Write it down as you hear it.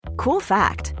Cool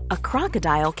fact, a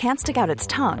crocodile can't stick out its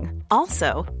tongue.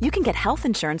 Also, you can get health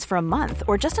insurance for a month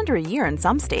or just under a year in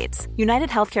some states. United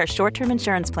Healthcare short-term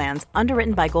insurance plans,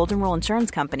 underwritten by Golden Rule Insurance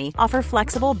Company, offer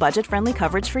flexible, budget-friendly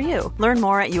coverage for you. Learn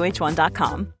more at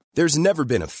UH1.com. There's never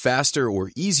been a faster or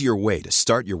easier way to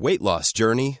start your weight loss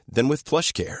journey than with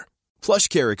PlushCare.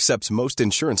 PlushCare accepts most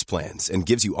insurance plans and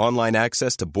gives you online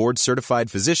access to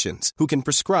board-certified physicians who can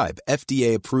prescribe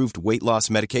FDA-approved weight loss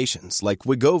medications like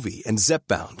Wegovy and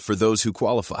Zepbound for those who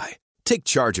qualify. Take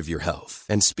charge of your health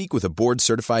and speak with a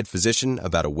board-certified physician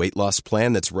about a weight loss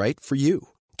plan that's right for you.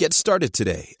 Get started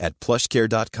today at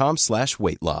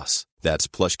plushcare.com/weight loss. That's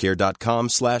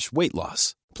plushcare.com/weight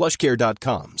loss.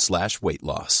 plushcare.com/weight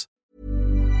loss.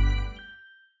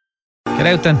 Get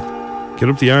out then. Get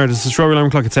up the yard. It's the Strawberry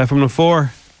Alarm Clock. It's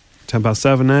FM04.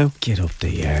 7:10 now. Get up the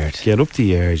yard. Get up the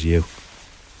yard, you.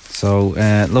 So,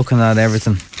 looking at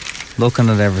everything.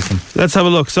 Let's have a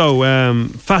look. So,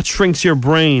 fat shrinks your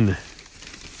brain.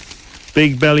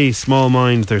 Big belly, small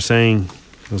mind, they're saying.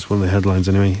 That's one of the headlines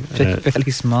anyway. Big belly,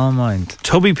 small mind.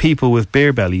 Tubby people with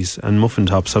beer bellies and muffin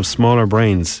tops have smaller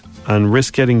brains and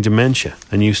risk getting dementia,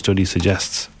 a new study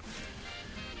suggests.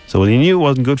 So, well, you knew it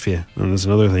wasn't good for you. And there's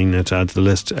another thing to add to the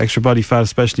list. Extra body fat,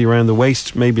 especially around the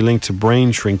waist, may be linked to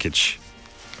brain shrinkage.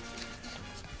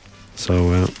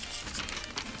 So,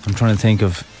 I'm trying to think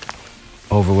of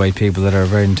overweight people that are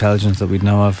very intelligent that we'd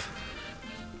know of.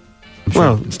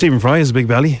 Well, Stephen Fry has a big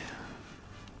belly.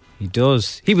 He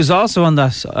does. He was also on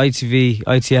that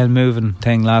ITN moving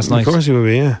thing last night. Of course he would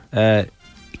be, yeah.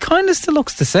 He kind of still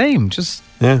looks the same, just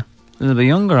a little bit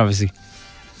younger, obviously.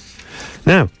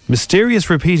 Now,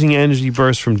 mysterious repeating energy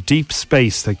bursts from deep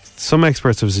space that some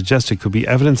experts have suggested could be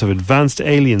evidence of advanced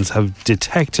aliens have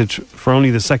detected for only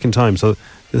the second time. So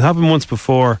it happened once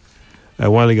before,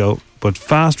 a while ago, but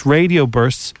fast radio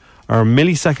bursts are a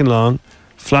millisecond long,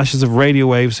 flashes of radio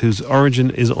waves whose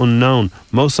origin is unknown.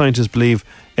 Most scientists believe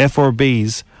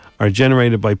FRBs are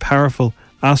generated by powerful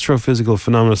astrophysical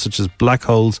phenomena such as black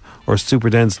holes or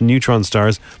superdense neutron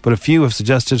stars, but a few have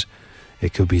suggested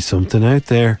it could be something out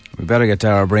there. We better get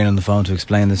Dara Breen on the phone to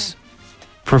explain this.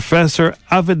 Professor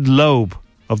Avid Loeb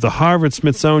of the Harvard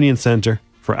Smithsonian Center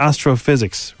for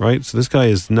Astrophysics, right? So this guy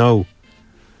is no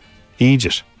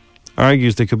idiot.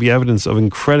 Argues there could be evidence of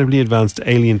incredibly advanced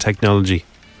alien technology.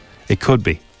 It could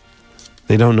be.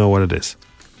 They don't know what it is.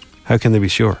 How can they be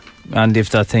sure? And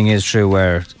if that thing is true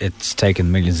where it's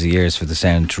taken millions of years for the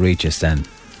sound to reach us, then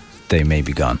they may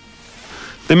be gone.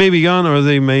 They may be gone, or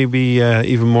they may be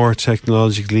even more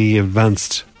technologically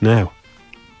advanced now.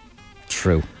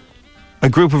 True. A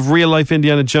group of real-life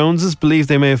Indiana Joneses believe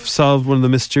they may have solved one of the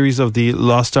mysteries of the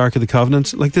Lost Ark of the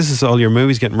Covenant. Like, this is all your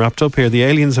movies getting wrapped up here. The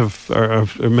aliens are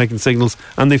making signals,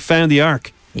 and they found the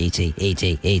Ark.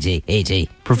 E.T.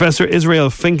 Professor Israel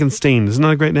Finkelstein, isn't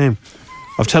that a great name?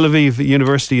 Of Tel Aviv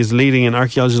University is leading an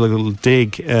archaeological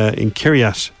dig in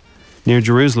Kiryat, near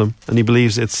Jerusalem, and he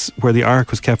believes it's where the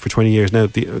Ark was kept for 20 years. Now,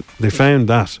 they found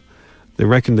that. They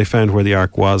reckon they found where the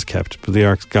Ark was kept, but the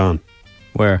Ark's gone.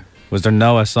 Where? Was there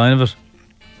no sign of it?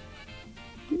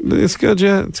 It's good,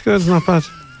 yeah. It's good. It's not bad.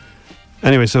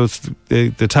 Anyway, so it's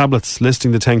the tablets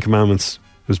listing the 10 Commandments.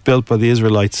 It was built by the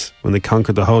Israelites when they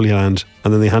conquered the Holy Land,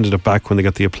 and then they handed it back when they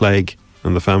got the plague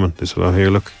and the famine. They said, oh, here,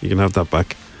 look, you can have that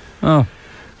back. Oh.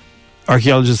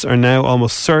 Archaeologists are now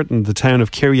almost certain the town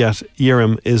of Kiryat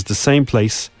Yearim is the same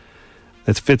place.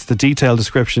 It fits the detailed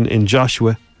description in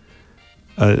Joshua.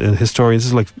 And historians, this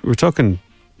is like, we're talking,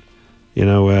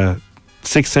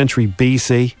 6th century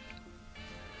BC.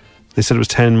 They said it was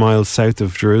 10 miles south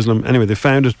of Jerusalem. Anyway, they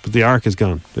found it, but the Ark is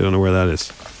gone. They don't know where that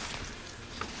is.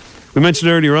 We mentioned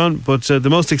earlier on, but the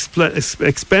most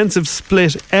expensive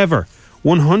split ever,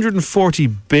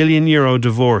 €140 billion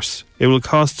divorce. It will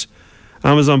cost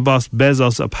Amazon boss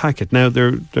Bezos a packet. Now,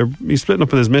 he's splitting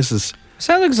up with his missus.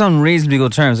 Sounds like it's on reasonably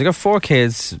good terms. They got 4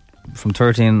 kids from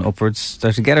 13 upwards.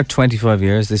 They're together 25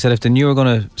 years. They said if they knew we were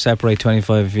going to separate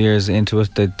 25 years into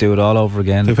it, they'd do it all over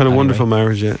again. They've had a wonderful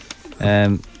marriage,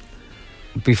 yeah.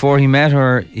 Before he met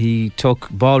her, he took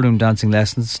ballroom dancing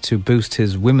lessons to boost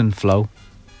his women flow.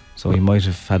 So he might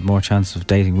have had more chance of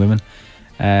dating women.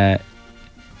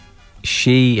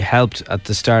 She helped at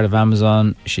the start of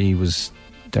Amazon. She was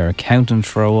their accountant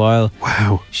for a while.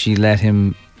 Wow. She let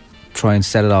him try and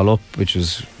set it all up, which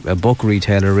was a book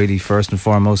retailer really first and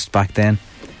foremost back then.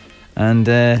 And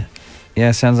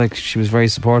sounds like she was very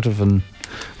supportive. And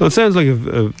well, it sounds like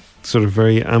a sort of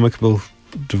very amicable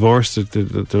divorce.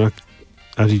 They're not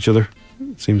at each other.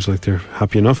 It seems like they're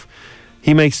happy enough.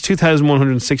 He makes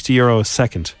 €2,160 a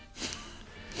second.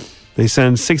 They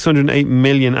send 608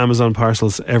 million Amazon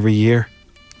parcels every year.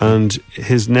 And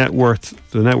his net worth,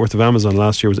 the net worth of Amazon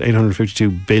last year was 852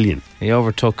 billion. He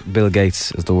overtook Bill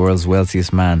Gates as the world's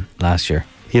wealthiest man last year.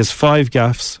 He has 5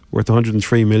 gaffes worth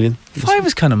 103 million. 5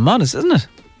 is kind of modest, isn't it?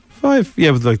 5,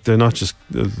 yeah, but like they're not just.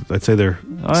 I'd say they're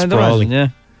sprawling.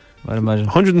 I'd imagine.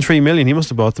 103 million. He must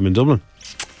have bought them in Dublin.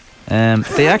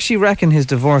 They actually reckon his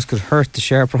divorce could hurt the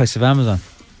share price of Amazon.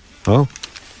 Oh.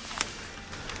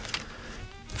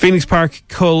 Phoenix Park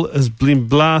cull has been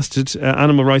blasted.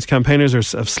 Animal rights campaigners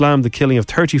have slammed the killing of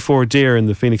 34 deer in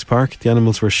the Phoenix Park. The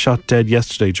animals were shot dead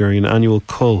yesterday during an annual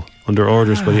cull under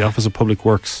orders by the Office of Public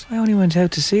Works. I only went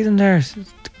out to see them there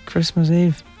Christmas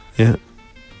Eve. Yeah.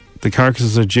 The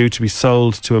carcasses are due to be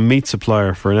sold to a meat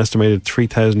supplier for an estimated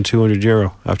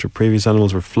 €3,200 after previous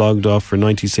animals were flogged off for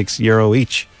 €96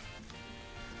 each.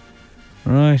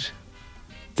 Right.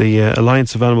 The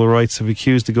Alliance of Animal Rights have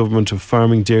accused the government of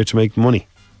farming deer to make money.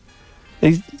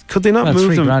 Could they not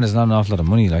move them? £3,000 is not an awful lot of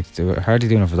money. Like, they were hardly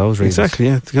doing it for those reasons. Exactly,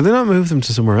 yeah. Could they not move them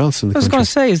to somewhere else in the country? I was going to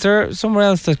say, is there somewhere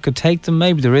else that could take them?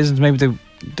 Maybe there isn't. Maybe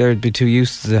they'd be too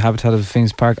used to the habitat of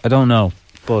Phoenix Park. I don't know.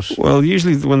 But well,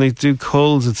 usually when they do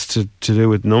culls, it's to do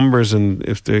with numbers, and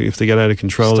if they get out of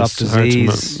control, stop it's disease.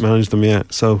 hard to manage them. Yeah,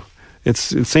 so it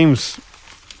seems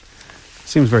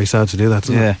very sad to do that,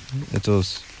 doesn't it? Yeah, it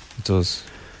does. It does.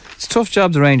 It's a tough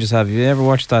job the Rangers have. You ever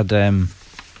watched that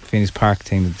Phoenix Park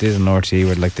thing that did on RTE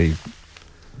where like they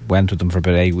went with them for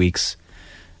about 8 weeks,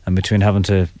 and between having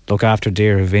to look after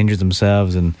deer who've injured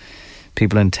themselves and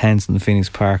people in tents in the Phoenix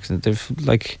Park,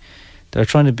 they're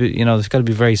trying to be, they've got to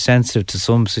be very sensitive to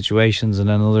some situations, and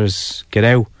then others get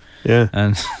out. Yeah,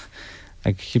 and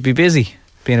like you'd be busy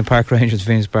being a park ranger at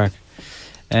Phoenix Park.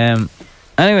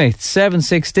 Anyway, it's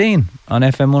 7:16 on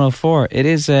FM 104. It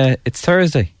is. It's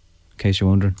Thursday, in case you're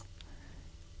wondering.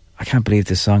 I can't believe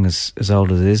this song is as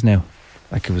old as it is now.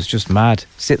 Like, it was just mad.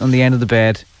 Sitting on the end of the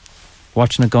bed,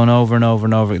 watching it going over and over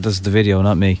and over. This is the video,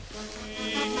 not me.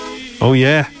 Oh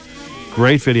yeah,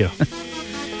 great video.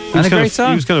 And a great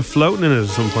song. He was kind of floating in it at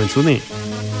some points, wasn't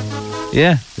he?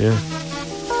 Yeah. Yeah.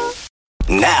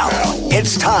 Now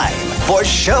it's time for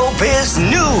Showbiz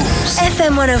News.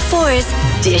 FM 104's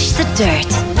Dish the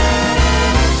Dirt.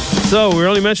 So, we were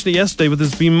only mentioning it yesterday, but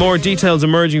there's been more details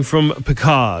emerging from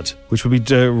Picard, which will be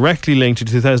directly linked to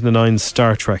 2009's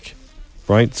Star Trek.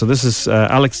 Right? So this is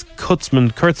Alex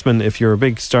Kurtzman, if you're a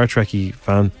big Star Trek-y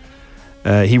fan.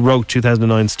 He wrote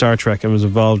 2009 Star Trek and was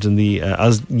involved in the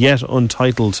as yet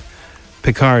untitled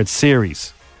Picard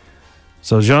series.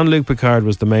 So Jean-Luc Picard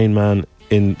was the main man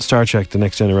in Star Trek The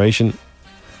Next Generation,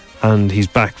 and he's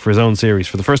back for his own series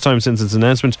for the first time since its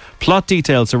announcement. Plot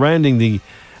details surrounding the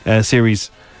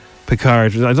series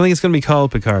Picard. I don't think it's going to be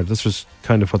called Picard. This was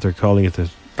kind of what they're calling it.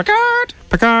 Picard.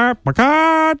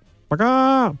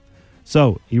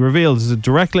 So he revealed there's a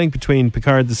direct link between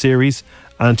Picard the series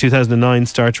and 2009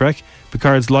 Star Trek.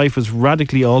 Picard's life was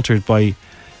radically altered by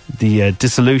the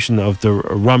dissolution of the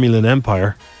Romulan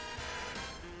Empire,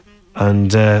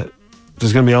 and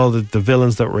there's going to be all the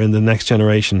villains that were in the Next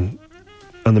Generation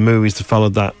and the movies that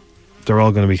followed that. They're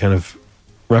all going to be kind of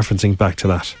referencing back to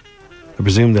that. I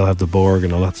presume they'll have the Borg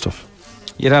and all that stuff.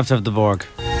 You'd have to have the Borg.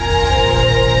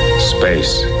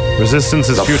 Space. Resistance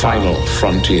is the futile. Final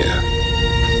frontier.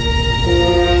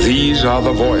 These are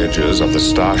the voyages of the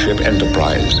Starship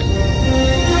Enterprise.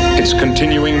 Its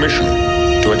continuing mission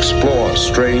to explore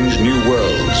strange new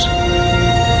worlds,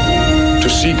 to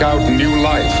seek out new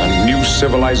life and new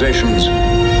civilizations,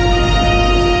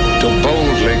 to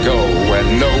boldly go where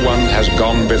no one has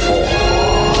gone before.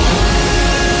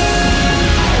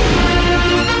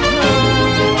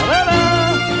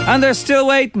 And they're still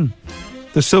waiting.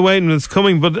 They're still waiting. It's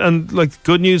coming, and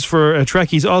good news for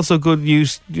Trekkies. Also good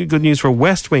news for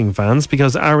West Wing fans,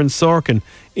 because Aaron Sorkin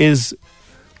is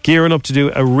gearing up to do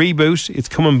a reboot. It's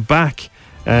coming back.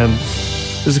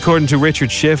 This is according to Richard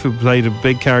Schiff, who played a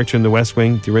big character in the West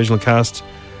Wing, the original cast.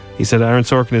 He said Aaron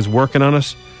Sorkin is working on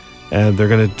it. They're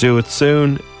going to do it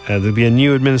soon. There'll be a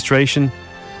new administration.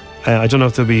 I don't know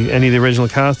if there'll be any of the original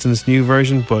cast in this new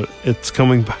version, but it's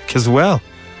coming back as well,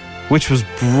 which was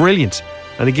brilliant.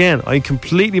 And again, I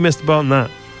completely missed the boat on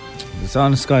that. It's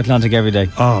on Sky Atlantic every day.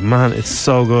 Oh man, it's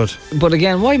so good. But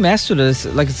again, why mess with it?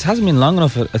 Like, it hasn't been long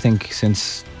enough, I think,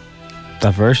 since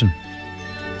that version.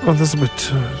 Oh, that's a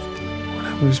bit...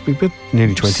 it was a bit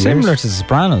nearly 20 years. Similar to The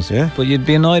Sopranos. Yeah. But you'd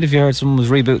be annoyed if you heard someone was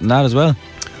rebooting that as well.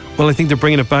 Well, I think they're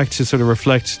bringing it back to sort of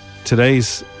reflect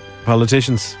today's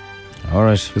politicians. All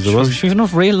right. We've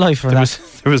enough real life for that.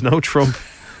 There was no Trump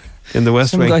in the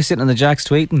West Wing. Some guy sitting on the jacks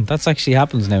tweeting. That's actually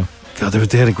happens now. God,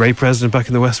 they had a great president back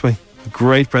in the West Wing. A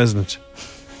great president.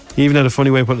 He even had a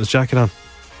funny way of putting his jacket on.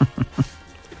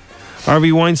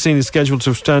 Harvey Weinstein is scheduled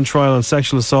to stand trial on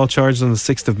sexual assault charges on the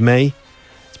 6th of May.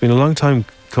 It's been a long time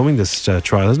coming, this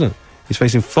trial, hasn't it? He's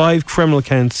facing 5 criminal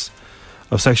counts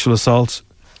of sexual assault,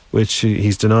 which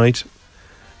he's denied.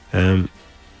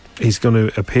 He's going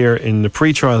to appear in the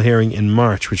pre-trial hearing in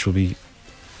March, which will be,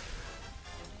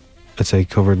 I'd say,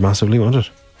 covered massively, won't it?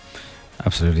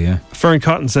 Absolutely, yeah. Fern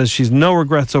Cotton says she's no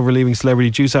regrets over leaving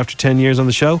Celebrity Juice after 10 years on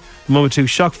the show. The moment too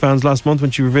shocked fans last month when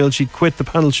she revealed she'd quit the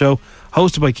panel show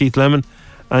hosted by Keith Lemon,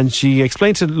 and she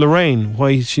explained to Lorraine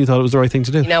why she thought it was the right thing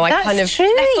to do. You know, I kind of left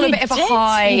on a bit of a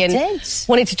high and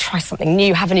wanted to try something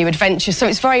new, have a new adventure. So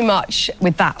it's very much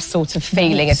with that sort of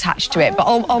feeling attached to it. But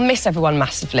I'll miss everyone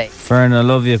massively. Fern, I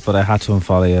love you, but I had to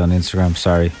unfollow you on Instagram.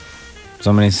 Sorry.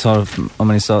 So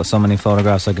many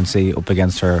photographs I can see up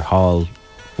against her hall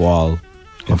wall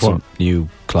in some new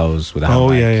clothes with a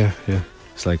handbag. Oh, yeah.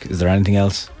 It's like, is there anything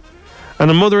else? And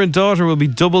a mother and daughter will be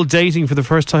double dating for the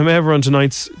first time ever on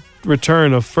tonight's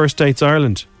return of First Dates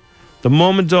Ireland. The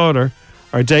mum and daughter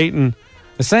are dating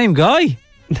the same guy.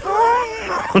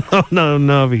 No,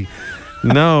 Navi.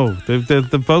 No, they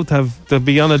both have. They'll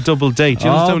be on a double date.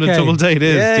 You understand what a double date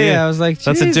is? Yeah. I was like,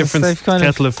 that's a different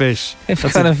kettle of fish. They've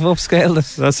kind of upscaled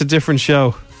it. That's a different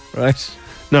show, right?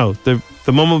 No, the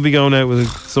mum will be going out with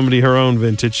somebody her own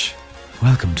vintage.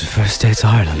 Welcome to First Dates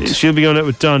Ireland. She'll be going out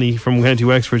with Donny from County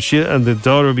Wexford. And the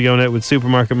daughter will be going out with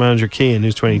supermarket manager Cian,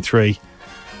 who's 23.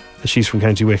 She's from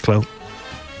County Wicklow.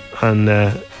 And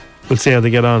we'll see how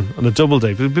they get on a double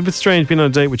date. It'll be a bit strange being on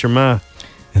a date with your ma.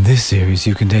 In this series,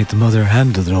 you can date the mother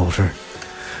and the daughter.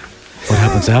 What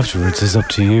happens afterwards is up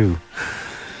to you.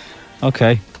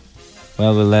 Okay.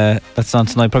 Well, that's on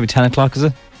tonight. Probably 10 o'clock, is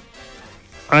it?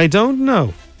 I don't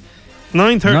know.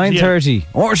 9:30. 9:30.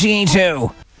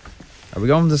 RTE2. Are we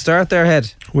going to start there,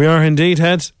 Head? We are indeed,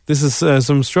 Head. This is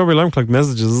some Strawberry Alarm Clock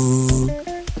messages.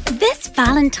 This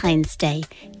Valentine's Day,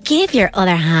 give your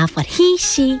other half what he,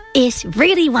 she, it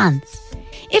really wants.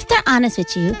 If they're honest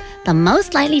with you, they'll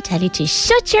most likely tell you to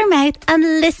shut your mouth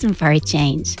and listen for a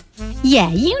change. Yeah,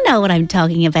 you know what I'm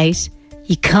talking about.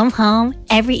 You come home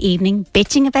every evening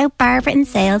bitching about Barbara in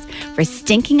sales for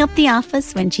stinking up the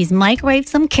office when she's microwaved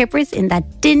some kippers in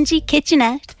that dingy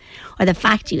kitchenette, or the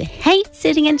fact you hate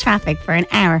sitting in traffic for an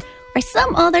hour, or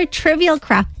some other trivial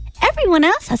crap everyone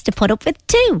else has to put up with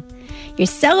too. You're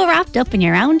so wrapped up in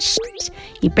your own shit,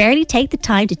 you barely take the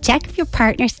time to check if your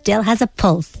partner still has a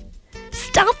pulse.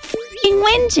 Stop f***ing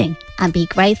whinging and be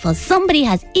grateful somebody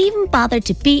has even bothered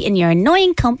to be in your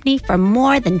annoying company for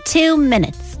more than 2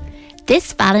 minutes.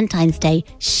 This Valentine's Day,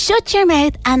 shut your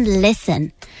mouth and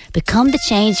listen. Become the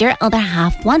change your other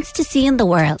half wants to see in the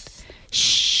world.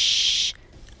 Shh.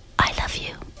 I love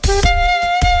you.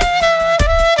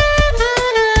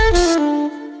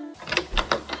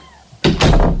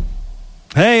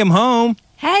 Hey, I'm home.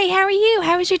 Hey, how are you?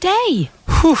 How was your day?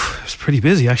 Whew, it was pretty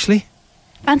busy, actually.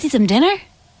 Fancy some dinner?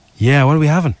 Yeah, what are we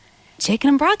having? Chicken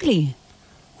and broccoli.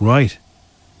 Right.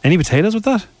 Any potatoes with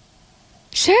that?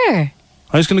 Sure.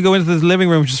 I'm just going to go into the living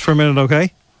room just for a minute,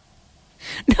 okay?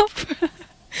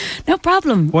 No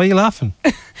problem. Why are you laughing?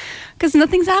 Because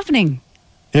nothing's happening.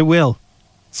 It will.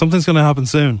 Something's going to happen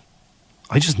soon.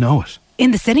 I just know it.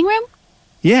 In the sitting room?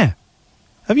 Yeah.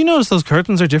 Have you noticed those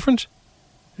curtains are different?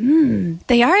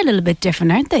 They are a little bit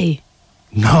different, aren't they?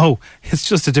 No, it's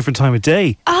just a different time of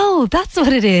day. Oh, that's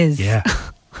what it is. Yeah.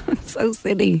 So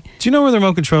silly. Do you know where the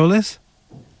remote control is?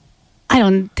 I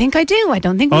don't think I do. I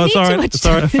don't think we need it's all too right. much It's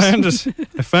all right. I time.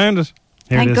 found it.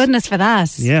 Here Thank it is. goodness for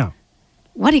that. Yeah.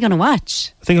 What are you going to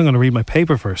watch? I think I'm going to read my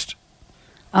paper first.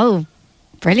 Oh,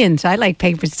 brilliant. I like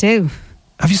papers too.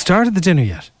 Have you started the dinner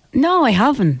yet? No, I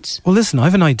haven't. Well, listen, I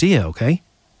have an idea, okay?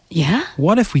 Yeah?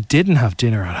 What if we didn't have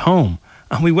dinner at home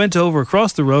and we went over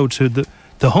across the road to the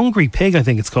Hungry Pig, I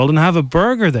think it's called, and have a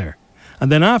burger there? And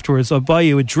then afterwards, I'll buy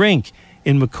you a drink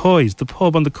in McCoy's, the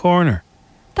pub on the corner.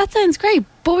 That sounds great,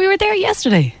 but we were there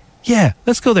yesterday. Yeah,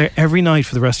 let's go there every night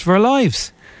for the rest of our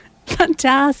lives.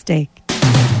 Fantastic.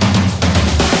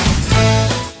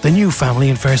 The new family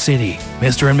in Fair City,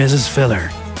 Mr. and Mrs. Filler.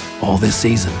 All this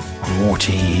season on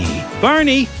RTE.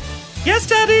 Barney! Yes,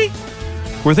 Daddy?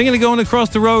 We're thinking of going across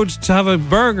the road to have a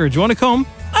burger. Do you want to come?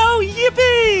 Oh,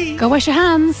 yippee! Go wash your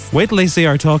hands. Wait till they see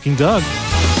our talking dog.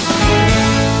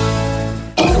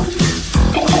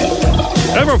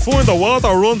 Ever find the water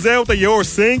runs out of your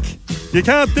sink? You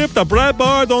can't dip the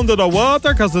breadboard under the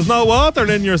water because there's no water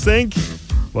in your sink?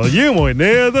 Well, you might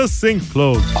need a sink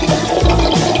plug.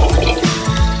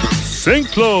 Sink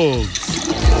plugs.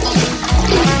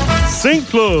 Sink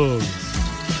plugs.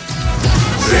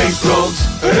 Sink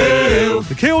plugs. Ew.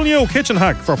 The cool new kitchen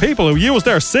hack for people who use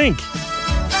their sink.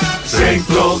 Sink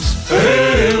plugs.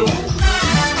 Ew.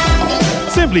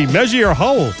 Simply measure your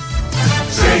hole.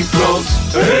 Sink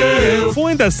plugs. Ew.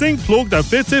 Find a sink plug that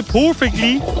fits it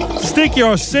perfectly. Stick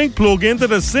your sink plug into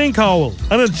the sink hole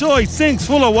and enjoy sinks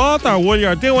full of water while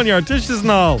you're doing your dishes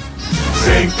and all.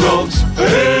 Sink plugs.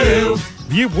 Ew.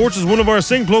 If you purchase one of our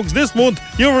sink plugs this month,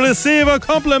 you'll receive a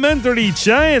complimentary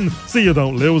chain so you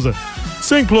don't lose it.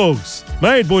 Sink plugs,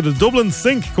 made by the Dublin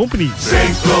Sink Company.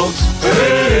 Sink plugs.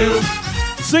 Ew.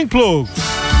 Sink plugs.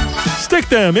 Stick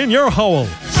them in your hole.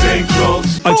 Sink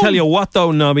plugs. I tell you what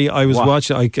though, Nobby, I was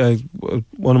watching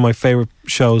one of my favourite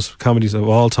shows, comedies of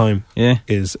all time,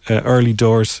 is Early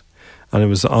Doors, and it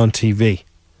was on TV.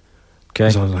 Okay. It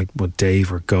was on like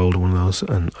Dave or Gold, one of those,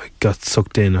 and I got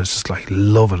sucked in. I was just like,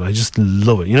 love it. I just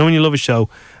love it. You know when you love a show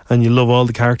and you love all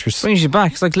the characters? Brings you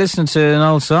back. It's like listening to an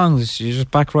old song. You're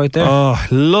just back right there. Oh, I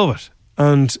love it.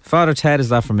 And Father Ted is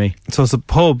that for me. So it's a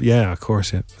pub, yeah, of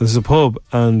course, yeah. There's a pub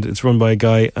and it's run by a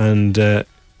guy, and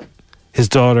his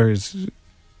daughter is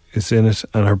in it,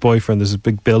 and her boyfriend, there's a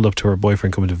big build up to her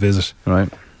boyfriend coming to visit. Right.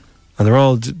 And they're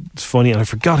all it's funny, and I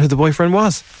forgot who the boyfriend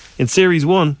was. In Series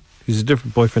 1, he's a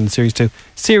different boyfriend in Series 2.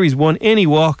 Series 1, in he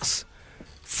walks,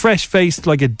 fresh-faced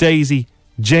like a daisy,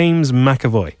 James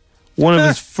McAvoy. One of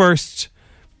his first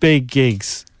big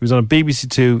gigs. He was on a BBC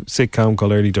 2 sitcom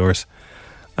called Early Doors.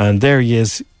 And there he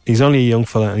is. He's only a young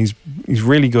fella, and he's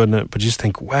really good in it. But you just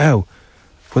think, wow,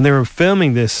 when they were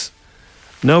filming this,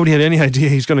 nobody had any idea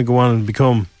he was going to go on and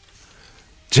become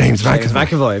James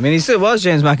McAvoy. I mean, he still was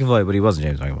James McAvoy, but he wasn't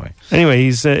James McAvoy. Anyway,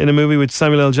 he's in a movie with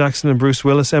Samuel L. Jackson and Bruce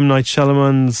Willis, M. Night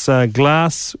Shyamalan's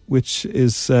Glass, which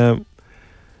is kind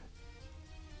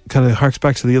of harks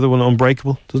back to the other one,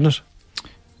 Unbreakable, doesn't it?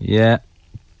 Yeah,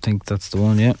 I think that's the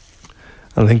one, yeah.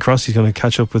 And I think Crossy's going to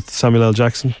catch up with Samuel L.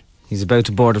 Jackson. He's about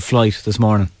to board a flight this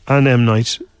morning. And M.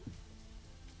 Night.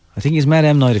 I think he's met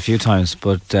M. Night a few times,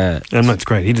 but... M. Night's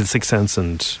great. He did Sixth Sense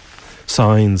and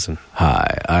Signs. And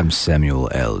hi, I'm Samuel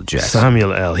L. Jackson.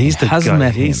 Samuel L. He's the guy.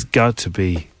 Met he's him. Got to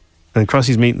be. And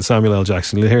Crossy's meeting Samuel L.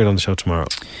 Jackson. You'll hear it on the show tomorrow.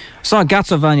 I saw a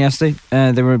Gatso van yesterday.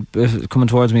 They were coming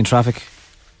towards me in traffic,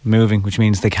 moving, which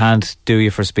means they can't do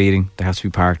you for speeding. They have to be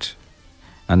parked.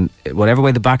 And whatever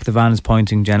way the back of the van is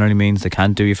pointing generally means they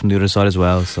can't do you from the other side as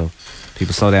well. So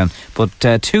people slow down. But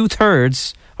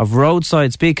 2/3 of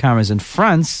roadside speed cameras in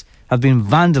France have been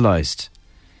vandalised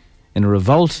in a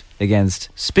revolt against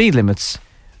speed limits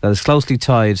that is closely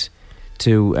tied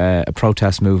to a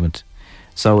protest movement.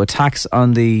 So attacks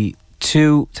on the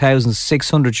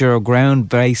 €2,600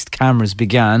 ground-based cameras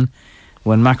began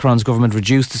when Macron's government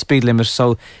reduced the speed limit.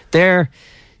 So they're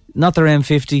not their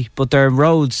M50, but their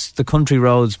roads, the country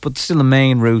roads, but still the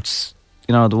main routes,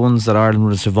 you know, the ones that Ireland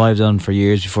would have survived on for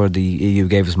years before the EU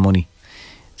gave us money.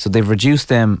 So they've reduced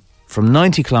them from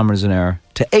 90 kilometres an hour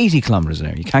to 80 kilometres an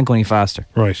hour. You can't go any faster.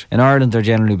 Right. In Ireland, they're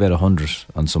generally about 100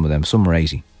 on some of them. Some are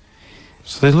 80.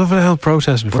 So they love a hell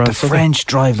protest in but France. The French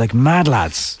drive like mad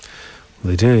lads.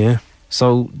 Well, they do, yeah.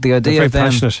 So the idea of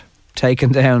them passionate.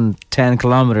 Taking down 10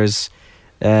 kilometres,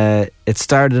 it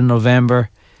started in November.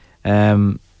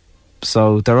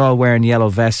 So they're all wearing yellow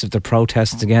vests if they're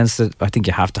protesting against it. I think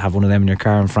you have to have one of them in your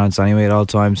car in France anyway at all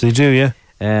times. They do, yeah.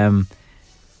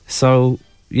 So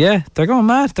yeah, they're going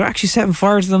mad. They're actually setting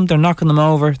fire to them. They're knocking them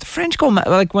over. The French go mad.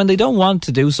 Like when they don't want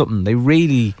to do something, they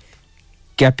really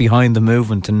get behind the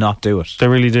movement to not do it. They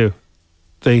really do.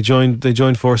 They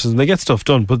join forces and they get stuff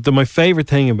done. But my favourite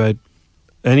thing about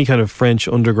any kind of French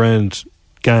underground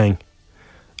gang,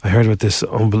 I heard about this.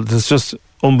 This is just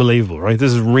unbelievable, right?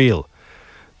 This is real.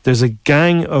 There's a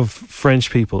gang of French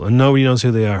people and nobody knows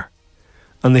who they are,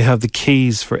 and they have the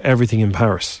keys for everything in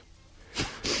Paris.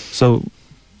 So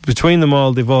between them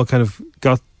all, they've all kind of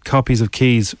got copies of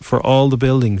keys for all the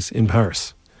buildings in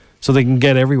Paris, so they can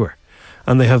get everywhere.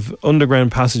 And they have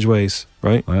underground passageways,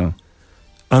 right? Wow.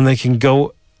 And they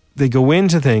go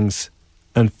into things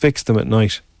and fix them at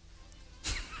night.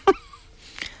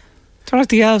 They're like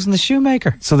the elves and the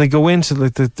shoemaker. So they go into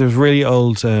there's really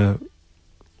old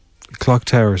clock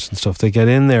towers and stuff. They get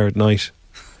in there at night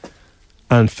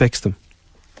and fix them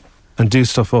and do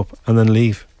stuff up and then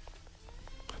leave.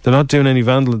 They're not doing any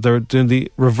vandalism. They're doing the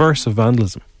reverse of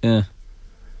vandalism. Yeah.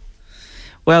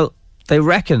 Well, they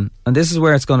reckon, and this is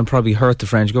where it's going to probably hurt the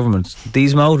French government,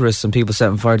 these motorists and people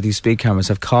setting fire to these speed cameras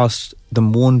have cost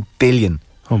them $1 billion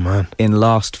in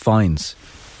lost fines.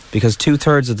 Because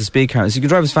 2/3 of the speed cameras, you can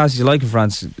drive as fast as you like in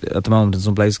France at the moment in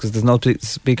some places because there's no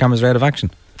speed cameras are out of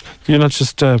action. Can you not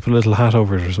just put a little hat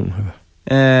over it or something like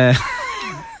that?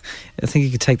 I think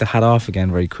you could take the hat off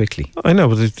again very quickly. I know,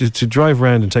 but to drive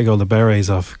around and take all the berets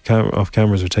off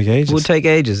cameras would take ages. It would take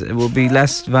ages. It would be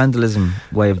less vandalism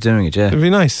way of doing it, yeah. It'd be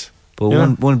nice. but Yeah.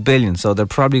 1 billion. So they're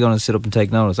probably going to sit up and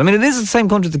take notice. I mean, it is the same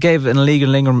country that gave an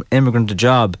illegal immigrant a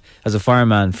job as a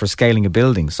fireman for scaling a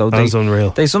building. So That's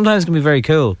unreal. They sometimes can be very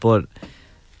cool, but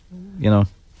Yeah.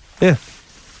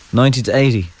 90 to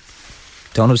 80.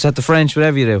 Don't upset the French,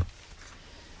 whatever you do.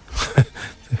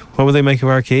 What would they make of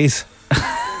our keys?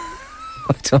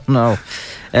 I don't know.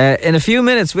 In a few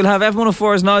minutes, we'll have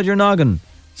F104's Nod Your Noggin.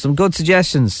 Some good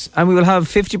suggestions. And we will have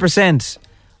 50%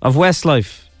 of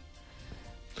Westlife.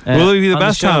 Will it be the on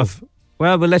best show. half?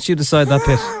 Well, we'll let you decide that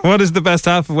bit. What is the best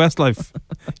half of Westlife?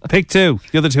 Pick two.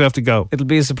 The other two have to go. It'll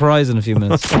be a surprise in a few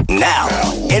minutes. Now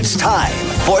it's time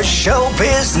for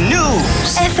Showbiz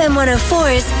News. FM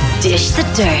 104's Dish the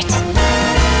Dirt.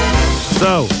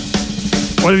 So,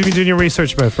 what have you been doing your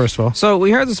research about, first of all? So,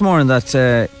 we heard this morning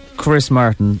that Chris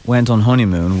Martin went on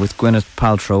honeymoon with Gwyneth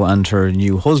Paltrow and her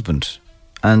new husband.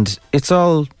 And it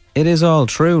is all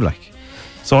true, like.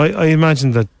 So I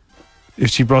imagine that if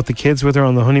she brought the kids with her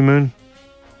on the honeymoon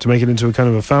to make it into a kind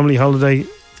of a family holiday,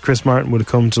 Chris Martin would have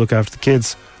come to look after the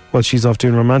kids while she's off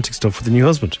doing romantic stuff with the new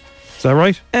husband. Is that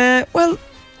right? Well,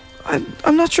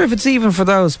 I'm not sure if it's even for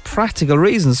those practical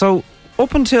reasons. So,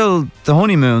 up until the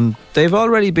honeymoon, they've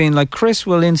already been, like, Chris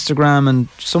will Instagram, and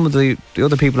some of the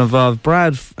other people involved,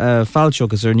 Brad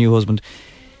Falchuk is her new husband,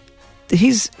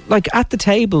 he's, like, at the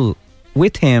table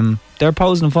with him, they're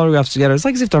posing photographs together. It's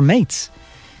like as if they're mates.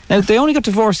 Now, they only got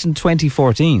divorced in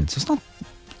 2014, so it's not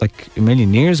like a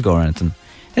million years ago or anything.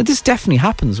 Now, this definitely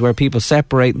happens where people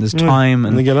separate and there's time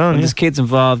and they get on, there's kids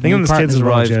involved. I think when there's kids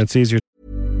involved, arrived. yeah, it's easier.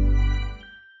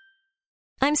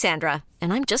 I'm Sandra,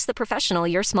 and I'm just the professional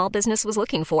your small business was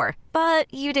looking for. But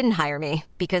you didn't hire me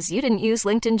because you didn't use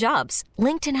LinkedIn Jobs.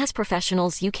 LinkedIn has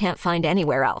professionals you can't find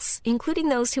anywhere else, including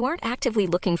those who aren't actively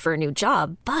looking for a new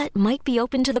job, but might be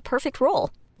open to the perfect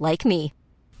role, like me.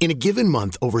 In a given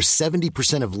month, over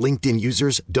 70% of LinkedIn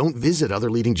users don't visit other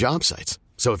leading job sites.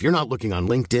 So if you're not looking on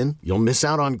LinkedIn, you'll miss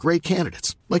out on great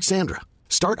candidates like Sandra.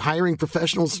 Start hiring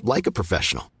professionals like a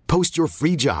professional. Post your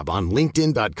free job on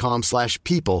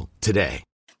linkedin.com/people today.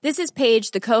 This is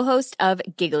Paige, the co-host of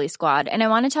Giggly Squad, and I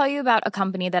want to tell you about a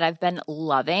company that I've been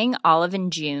loving, Olive &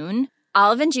 June.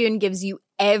 Olive & June gives you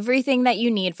everything that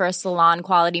you need for a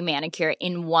salon-quality manicure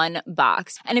in one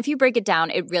box. And if you break it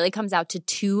down, it really comes out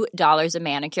to $2 a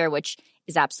manicure, which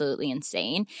is absolutely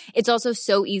insane. It's also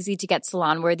so easy to get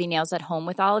salon-worthy nails at home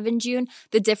with Olive & June.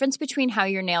 The difference between how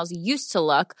your nails used to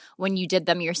look when you did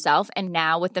them yourself and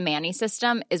now with the Mani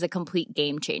system is a complete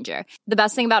game changer. The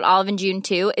best thing about Olive & June,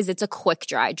 too, is it's a quick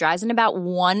dry. Dries in about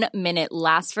 1 minute,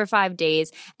 lasts for 5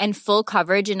 days, and full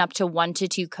coverage in up to 1 to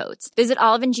 2 coats. Visit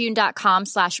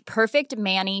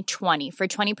oliveandjune.com/perfectmani20 for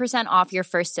 20% off your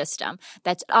first system.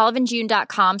 That's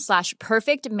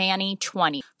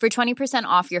oliveandjune.com/perfectmani20 for 20%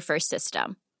 off your first system.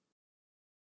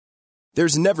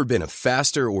 There's never been a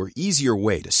faster or easier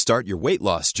way to start your weight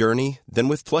loss journey than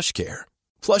with PlushCare.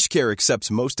 PlushCare accepts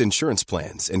most insurance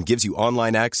plans and gives you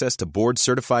online access to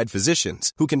board-certified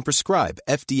physicians who can prescribe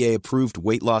FDA-approved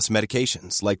weight loss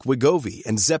medications like Wegovy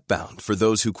and Zepbound for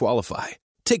those who qualify.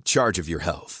 Take charge of your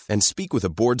health and speak with a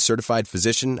board-certified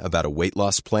physician about a weight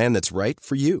loss plan that's right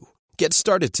for you. Get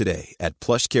started today at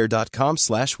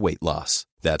plushcare.com/weight-loss.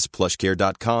 That's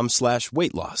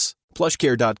plushcare.com/weight-loss.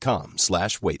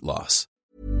 plushcare.com/weight-loss.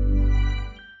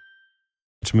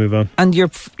 To move on. And your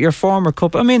former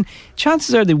couple, I mean,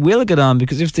 chances are they will get on,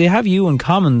 because if they have you in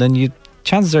common, then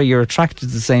chances are you're attracted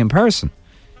to the same person.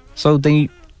 So then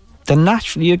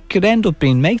naturally you could end up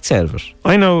being mates out of it.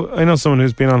 I know someone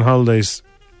who's been on holidays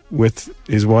with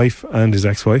his wife and his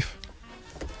ex-wife,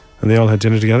 and they all had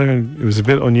dinner together, and it was a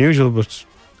bit unusual, but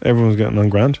everyone was getting on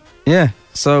grand. Yeah.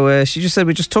 So she just said,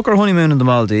 we just took our honeymoon in the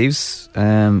Maldives.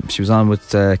 She was on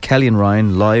with Kelly and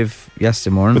Ryan live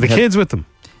yesterday morning. With the kids with them.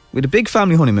 We had a big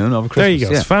family honeymoon over Christmas. There you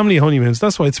go. Yeah. It's family honeymoons.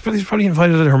 That's why. It's probably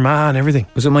invited her man, everything.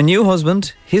 It was with my new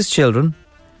husband, his children,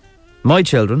 my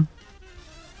children.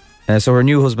 So her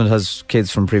new husband has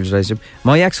kids from previous relationship.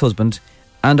 My ex-husband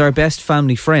and our best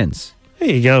family friends. There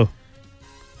you go.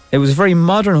 It was a very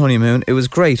modern honeymoon. It was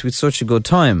great. We had such a good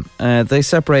time. They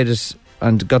separated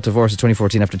and got divorced in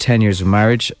 2014 after 10 years of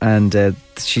marriage. And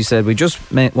she said, we just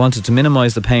wanted to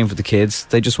minimise the pain for the kids.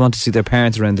 They just want to see their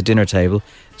parents around the dinner table.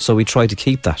 So we tried to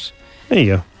keep that. There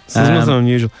you go. So there's nothing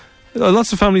unusual.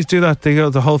 Lots of families do that.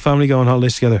 The whole family go on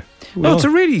holidays together. No, it's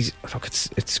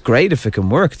great if it can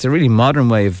work. It's a really modern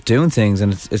way of doing things,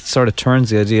 and it sort of turns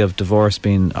the idea of divorce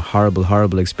being a horrible,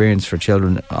 horrible experience for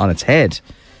children on its head.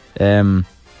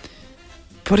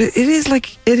 But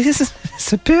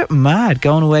it's a bit mad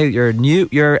going away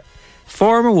with your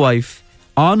former wife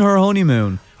on her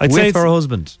honeymoon with her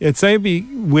husband. I'd say it'd be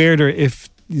weirder if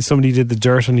somebody did the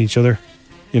dirt on each other.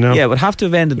 You know? Yeah, it would have to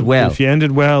have ended well. If you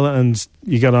ended well and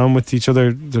you got on with each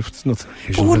other, there's nothing.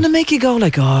 But wouldn't it make you go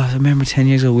like, oh, I remember 10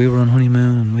 years ago we were on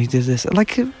honeymoon and we did this?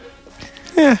 Like,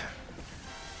 yeah.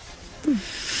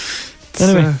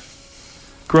 Anyway.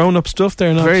 Grown up stuff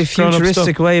there, not very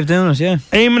futuristic way of doing it, yeah.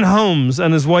 Eamon Holmes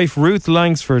and his wife Ruth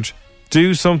Langsford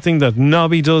do something that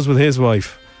Nobby does with his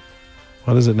wife.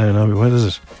 What is it now, Nobby? What is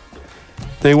it?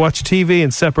 They watch TV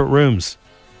in separate rooms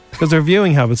because their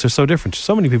viewing habits are so different.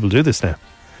 So many people do this now.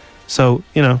 So,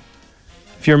 you know,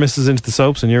 if your missus into the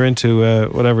soaps and you're into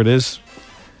whatever it is,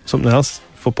 something else,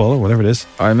 football or whatever it is.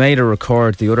 I made her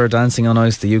record the other Dancing on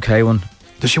Ice, the UK one.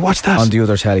 Does she watch that? On the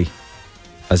other telly.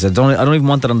 I said, I don't even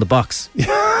want that on the box.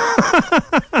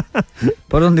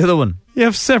 Put on the other one. You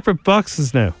have separate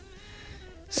boxes now.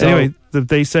 So, anyway,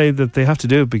 they say that they have to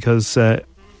do it because they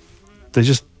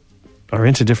just are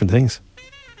into different things.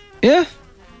 Yeah.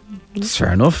 That's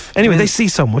fair enough. Anyway, they see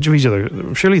so much of each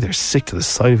other. Surely they're sick to the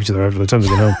sight of each other after the time they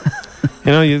get home.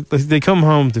 You know, they come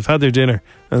home, they've had their dinner,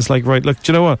 and it's like, right, look,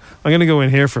 do you know what? I'm going to go in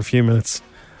here for a few minutes.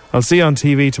 I'll see you on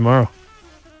TV tomorrow.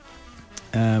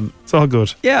 It's all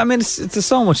good. Yeah, I mean, there's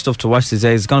so much stuff to watch these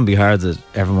days. It's going to be hard that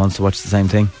everyone wants to watch the same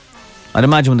thing. I'd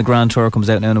imagine when the Grand Tour comes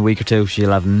out now in a week or two,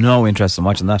 she'll have no interest in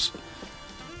watching that.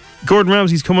 Gordon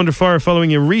Ramsay's come under fire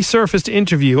following a resurfaced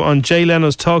interview on Jay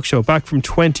Leno's talk show back from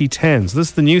 2010. So this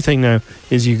is the new thing now,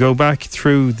 is you go back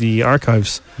through the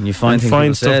archives and you find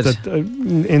stuff that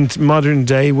in modern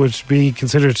day would be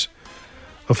considered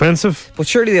offensive. But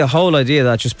surely the whole idea of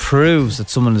that just proves that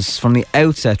someone is from the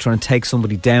outset trying to take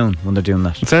somebody down when they're doing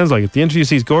that. It sounds like it. The interview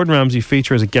sees Gordon Ramsay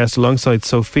feature as a guest alongside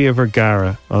Sofia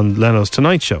Vergara on Leno's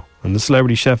Tonight Show, and the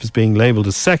celebrity chef is being labelled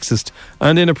as sexist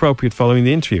and inappropriate following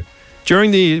the interview.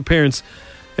 During the appearance,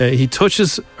 he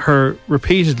touches her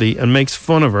repeatedly and makes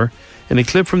fun of her. In a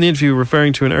clip from the interview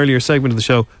referring to an earlier segment of the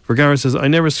show, Vergara says, "I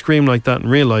never screamed like that in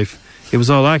real life. It was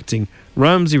all acting."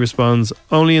 Ramsay responds,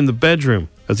 "Only in the bedroom,"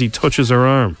 as he touches her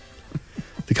arm.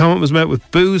 The comment was met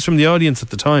with boos from the audience at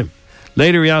the time.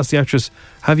 Later he asked the actress,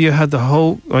 "Have you had the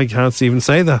whole..." I can't even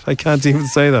say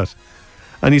that.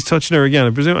 And he's touching her again.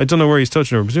 I don't know where he's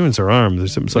touching her. I presume it's her arm.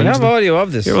 There's some. We have audio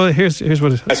of this. Here, well, here's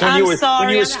what it is. I'm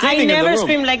sorry. I never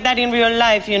screamed like that in real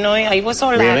life, you know. I was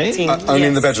all acting. Only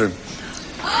in the bedroom.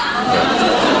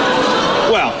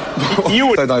 Well, you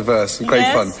were so diverse and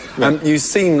great fun. And you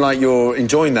seem like you're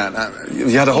enjoying that. You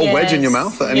had a whole wedge in your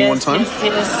mouth at any one time?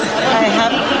 Yes, I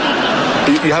have.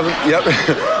 You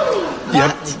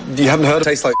haven't... You haven't heard it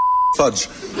taste like fudge?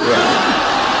 Yeah.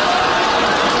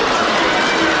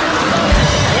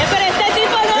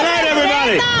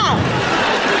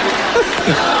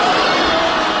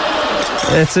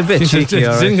 It's a bit cheeky.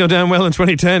 It didn't go down well in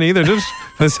 2010 either, did it?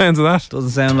 By the sounds of that. Doesn't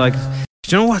sound like. Do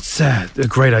you know what's a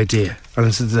great idea? And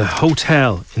it's the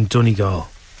hotel in Donegal.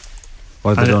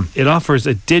 What have they done? It offers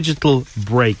a digital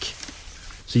break.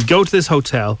 So you go to this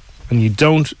hotel and you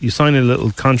sign a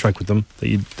little contract with them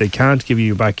that they can't give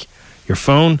you back your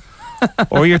phone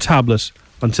or your tablet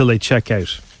until they check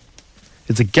out.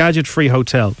 It's a gadget-free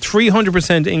hotel.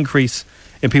 300% increase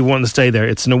in people wanting to stay there.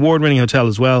 It's an award-winning hotel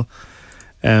as well.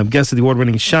 Guests of the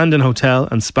award-winning Shandon Hotel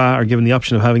and Spa are given the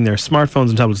option of having their smartphones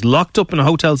and tablets locked up in a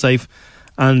hotel safe,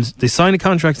 and they sign a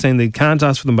contract saying they can't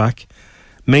ask for them back.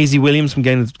 Maisie Williams from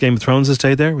Game of Thrones has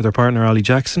stayed there with her partner Ollie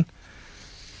Jackson.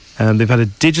 And they've had a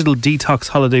digital detox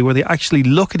holiday where they actually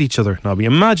look at each other, Nobby.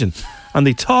 Imagine. And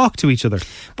they talk to each other.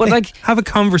 But they like, have a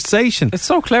conversation. It's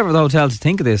so clever of the hotel to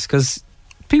think of this, because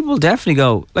people definitely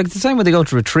go, like the same way they go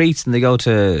to retreats and they go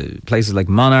to places like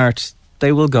Monart,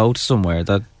 they will go to somewhere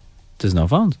that there's no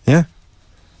phones. Yeah.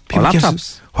 Or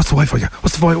laptops. What's the Wi-Fi?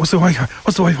 What's the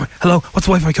Wi-Fi? Hello? What's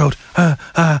the Wi-Fi code?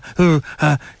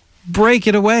 Break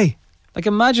it away. Like,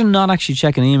 imagine not actually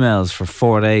checking emails for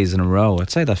 4 days in a row. I'd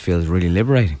say that feels really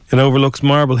liberating. It overlooks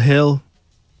Marble Hill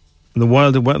and the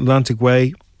wild Atlantic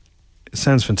Way. It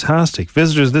sounds fantastic.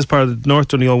 Visitors of this part of North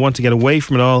Donegal want to get away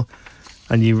from it all,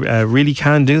 and you really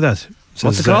can do that.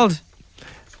 What's it called?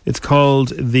 It's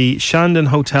called the Shandon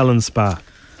Hotel and Spa.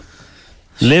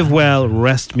 Live Well,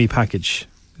 Rest Me Package.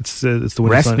 It's the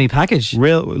one. Rest Me Package?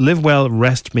 Live Well,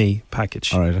 Rest Me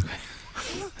Package. All right, okay.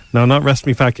 No, not Rest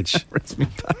Me Package. Rest Me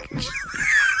Package.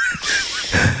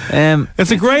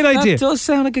 It's a great idea. That does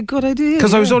sound like a good idea.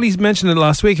 Because I was only mentioning it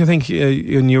last week, I think,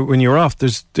 when you were off. There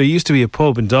used to be a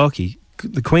pub in Dalkey,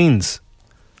 the Queen's.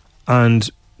 And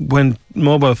when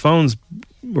mobile phones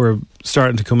were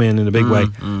starting to come in a big way,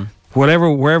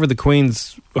 wherever the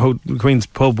Queen's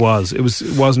pub was, it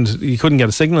wasn't, you couldn't get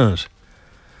a signal on it.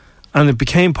 And it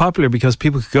became popular because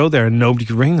people could go there and nobody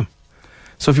could ring them.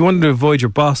 So if you wanted to avoid your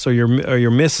boss or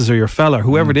your missus or your fella,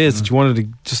 whoever it is that you wanted to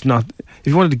just not, if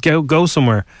you wanted to go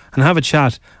somewhere and have a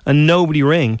chat and nobody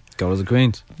ring, go to the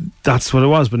Queen's. That's what it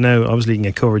was. But now obviously you can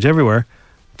get coverage everywhere.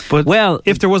 But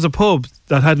if there was a pub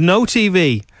that had no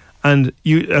TV and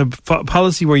a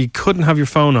policy where you couldn't have your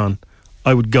phone on,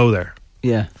 I would go there.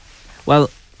 Yeah. Well,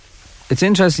 it's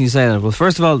interesting you say that. Well,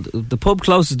 first of all, the pub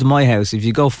closest to my house, if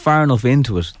you go far enough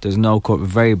into it, there's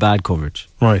very bad coverage.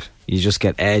 Right. You just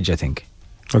get Edge, I think.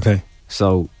 Okay.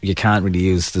 So you can't really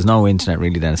there's no internet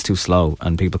really then, it's too slow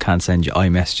and people can't send you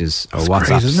iMessages or WhatsApps.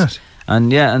 Great, isn't it?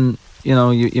 And you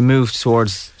know, you move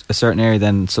towards a certain area,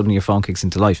 then suddenly your phone kicks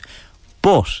into life.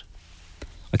 But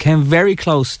I came very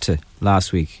close to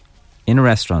last week in a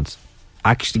restaurant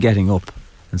actually getting up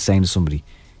and saying to somebody,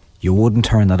 you wouldn't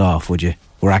turn that off, would you?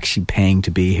 We're actually paying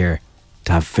to be here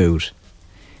to have food.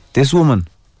 This woman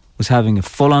was having a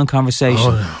full-on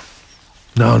conversation. Oh,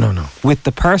 no. With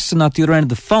the person at the other end of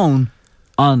the phone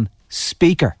on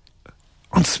speaker.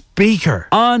 On speaker?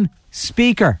 On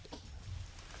speaker.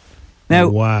 Now,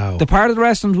 wow. The part of the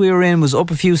restaurant we were in was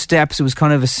up a few steps. It was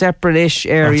kind of a separate-ish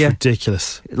area. That's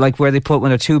ridiculous. Like where they put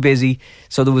when they're too busy.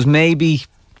 So there was maybe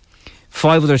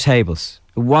 5 other tables.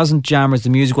 It wasn't jammers, the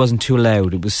music wasn't too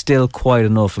loud. It was still quiet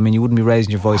enough. I mean, you wouldn't be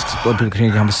raising your voice because other people could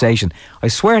hear the conversation. I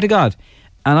swear to God.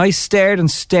 And I stared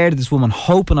at this woman,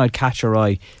 hoping I'd catch her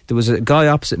eye. There was a guy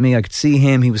opposite me, I could see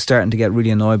him, he was starting to get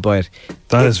really annoyed by it.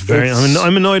 That is very...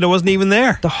 I'm annoyed I wasn't even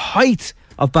there. The height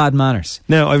of bad manners.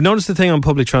 Now, I've noticed the thing on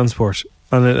public transport,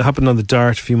 and it happened on the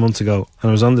Dart a few months ago, and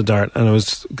I was on the Dart, and I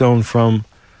was going from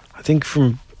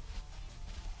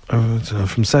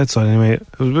Southside anyway.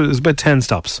 It was about 10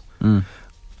 stops.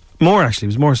 More actually, it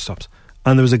was more stops.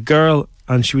 And there was a girl,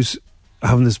 and she was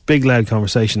having this big loud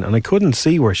conversation, and I couldn't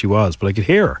see where she was, but I could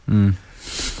hear her.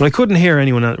 But I couldn't hear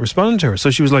anyone responding to her. So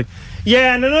she was like,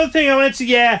 yeah, and another thing I went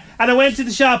to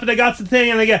the shop and I got the thing,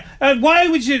 and I get, why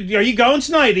would you, are you going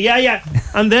tonight? Yeah.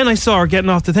 And then I saw her getting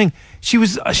off the thing. She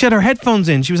had her headphones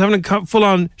in. She was having a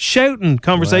full-on shouting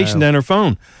conversation down her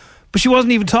phone. But she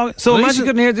wasn't even talking. So imagine you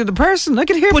couldn't hear the other person. I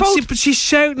could hear both. But she's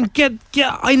shouting,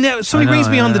 I know. Somebody rings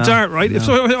me on the Dart, right?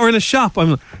 Or in a shop.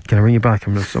 I'm like, can I ring you back?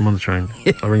 I'm on the train.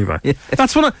 I'll ring you back.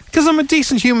 That's because I'm a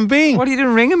decent human being. What are you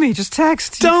doing ringing me? Just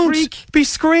text. Don't be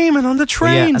screaming on the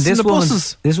trains and the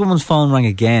buses. This woman's phone rang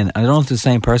again. I don't know if it's the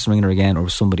same person ringing her again or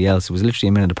somebody else. It was literally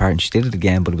a minute apart, and she did it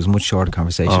again, but it was a much shorter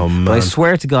conversation. Oh, man. But I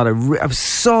swear to God, I was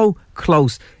so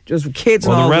close. Just with kids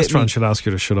and all. Well, the restaurant should ask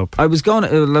you to shut up. I was going.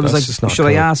 I was like, should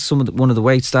I ask one of the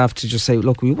wait staff to just say,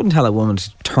 look, we wouldn't tell a woman to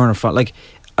turn her phone. Like,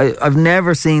 I've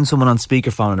never seen someone on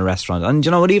speakerphone in a restaurant. And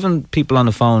you know what? Even people on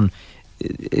the phone,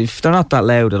 if they're not that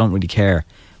loud, I don't really care.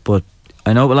 But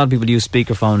I know a lot of people use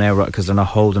speakerphone now because they're not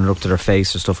holding it up to their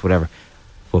face or stuff, whatever.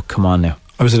 But come on now.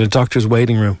 I was in a doctor's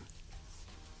waiting room,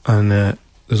 and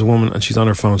there's a woman, and she's on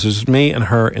her phone. So there's me and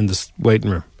her in this waiting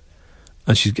room,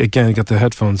 and she's again got the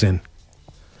headphones in.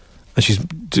 And she's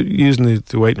using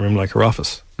the waiting room like her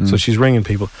office. So she's ringing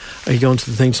people. Are you going to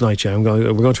the thing tonight? Yeah,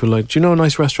 we're going to do you know a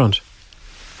nice restaurant?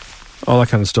 All that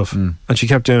kind of stuff. And she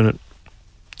kept doing it.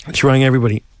 And she rang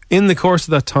everybody. In the course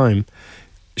of that time,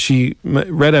 she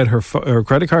read out her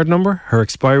credit card number, her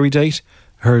expiry date,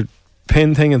 her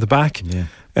PIN thing at the back. Yeah.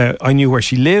 I knew where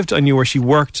she lived. I knew where she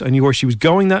worked. I knew where she was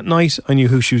going that night. I knew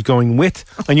who she was going with.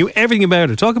 I knew everything about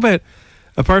her. Talk about,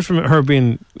 apart from her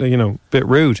being, a bit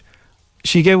rude,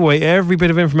 she gave away every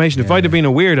bit of information. If I'd have been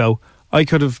a weirdo, I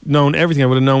could have known everything. I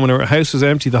would have known when her house was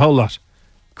empty, the whole lot.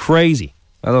 Crazy.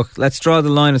 Well, look, let's draw the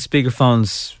line of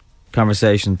speakerphones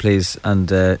conversation, please. And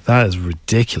that is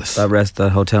ridiculous.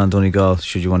 That hotel in Donegal,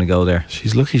 should you want to go there.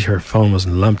 She's lucky her phone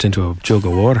wasn't lumped into a jug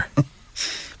of water.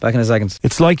 Back in a second.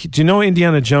 It's like, do you know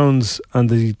Indiana Jones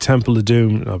and the Temple of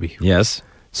Doom, Robbie? Yes.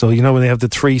 So you know when they have the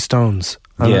 3 stones?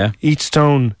 Yeah. Each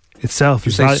stone itself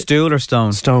is... You say stool or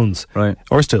stone? Stones. Right.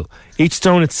 Or stool. Each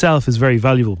stone itself is very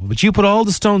valuable. But you put all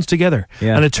the stones together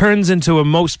and it turns into a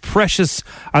most precious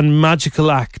and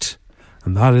magical act.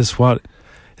 And that is what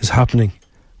is happening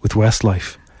with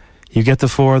Westlife. You get the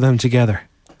 4 of them together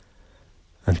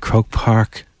and Croke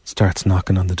Park starts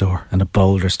knocking on the door. And a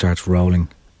boulder starts rolling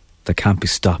that can't be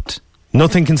stopped.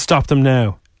 Nothing can stop them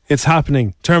now. It's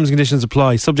happening. Terms and conditions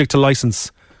apply. Subject to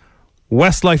licence.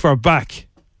 Westlife are back.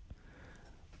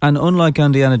 And unlike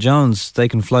Indiana Jones, they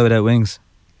can fly without wings.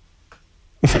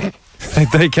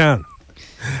 They can.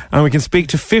 And we can speak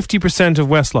to 50% of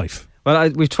Westlife.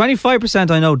 Well, we've 25%,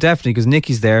 I know, definitely, because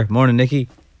Nicky's there. Morning, Nicky.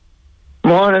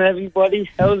 Morning, everybody.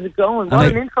 How's it going?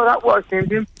 What an intro that was,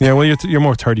 Tim. Yeah, well, you're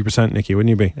more 30%, Nicky, wouldn't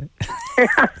you be?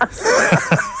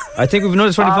 I think we've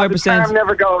another 25%. The time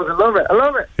never goes. I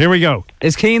love it. Here we go.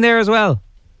 Is Keane there as well?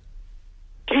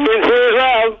 Keane's here as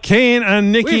well. Kane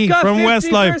and Nikki We've got from 50%.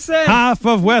 Westlife. Half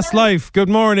of Westlife. Good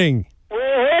morning.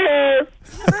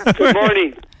 Good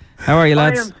morning. How are you, I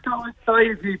lads? am so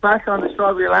excited to be back on the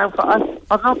Strawberry Alarm Clock.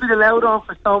 I've not been allowed on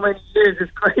for so many years.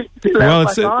 It's great to be allowed Well,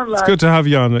 back on, it's lads. good to have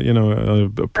you on, a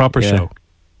proper show.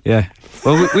 Yeah.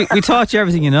 Well, we taught you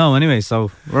everything you know anyway,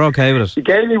 so we're okay with it. You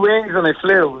gave me wings and I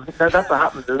flew. That's what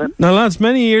happens, isn't it? Now, lads,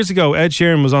 many years ago, Ed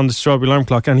Sheeran was on the Strawberry Alarm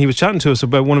Clock and he was chatting to us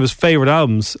about one of his favourite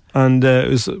albums, and it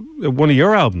was one of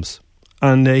your albums.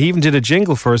 And he even did a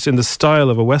jingle for us in the style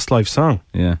of a Westlife song.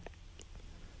 Yeah.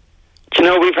 Do you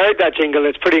know, we've heard that jingle.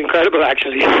 It's pretty incredible,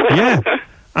 actually. Yeah.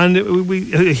 And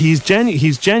he's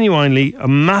genuinely a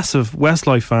massive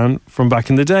Westlife fan from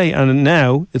back in the day, and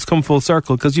now it's come full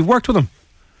circle because you've worked with him.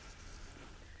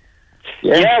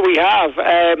 Yeah, we have.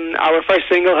 Our first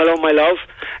single, Hello My Love,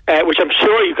 which I'm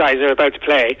sure you guys are about to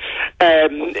play,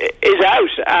 is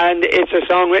out, and it's a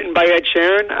song written by Ed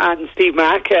Sheeran and Steve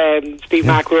Mack. Steve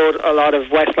Mack wrote a lot of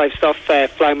Westlife stuff,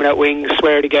 Flying Without Wings,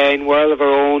 Swear It Again, World of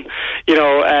Our Own,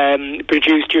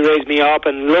 produced You Raise Me Up,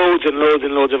 and loads of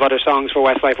other songs for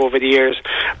Westlife over the years.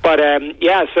 But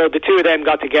so the two of them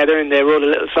got together and they wrote a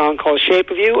little song called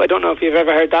Shape of You. I don't know if you've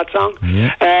ever heard that song.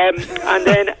 Yeah. And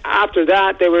then after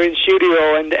that, they were in studio,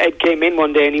 and Ed came in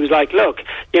one day and he was like, look,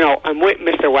 I'm with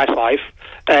Mr. Westlife.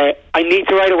 I need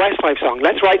to write a Westlife song.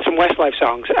 Let's write some Westlife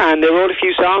songs. And they wrote a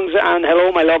few songs, and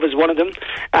Hello My Love is one of them,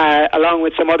 along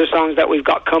with some other songs that we've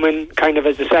got coming kind of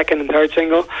as the second and third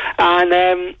single. And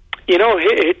that's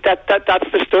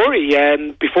the story.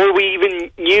 Before we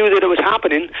even knew that it was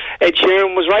happening, Ed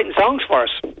Sheeran was writing songs for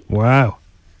us. Wow.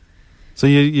 So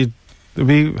it'd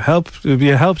be a help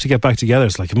to get back together.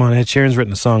 It's like, come on, Ed Sheeran's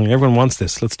written a song. Everyone wants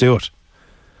this. Let's do it.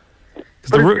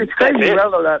 But it's crazy as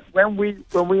well, though, that when we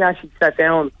actually sat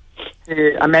down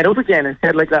and met up again and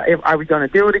said, like, that, are we going to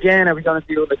do it again? Are we going to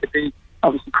do it like a big,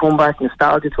 obviously, comeback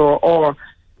nostalgia tour? Or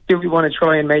do we want to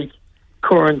try and make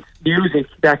current music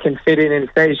that can fit in the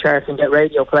stage charts and get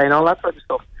radio play and all that sort of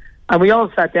stuff? And we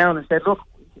all sat down and said, look,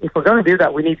 if we're going to do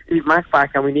that, we need Steve Mack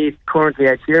back and we need currently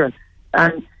Ed Sheeran.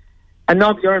 And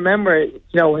Nobby, I remember,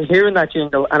 hearing that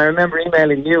jingle, and I remember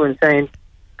emailing you and saying,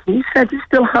 can you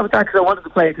still have that? Because I wanted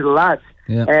to play it to the lads.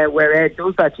 Yeah. Where Ed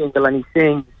does that jingle and he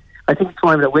sings, I think it's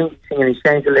Time That Wings singing, and he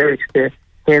changed the lyrics to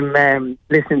him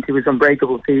listening to his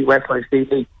Unbreakable Westlife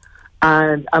CD.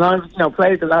 And I was,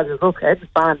 played the lads, look, Ed's a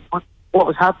fan. What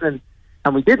was happening,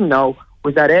 and we didn't know,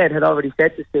 was that Ed had already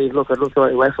said to Steve, look, I'd love to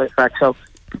write a Westlife track. So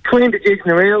between the jigs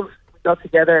and the reels, we got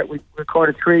together, we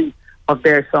recorded 3 of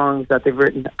their songs that they've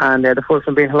written, and the first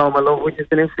one being Hello My Love, which is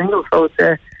the new single. So it's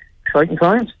exciting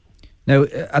times. Now,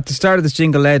 at the start of this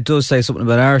jingle, Ed does say something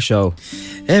about our show.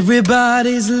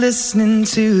 Everybody's listening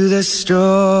to the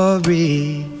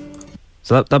story.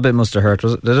 So that bit must have hurt,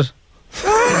 was it? Did it?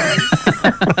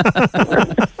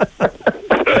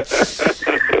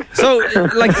 So,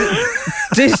 like,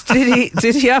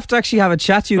 did he have to actually have a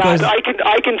chat to you guys? I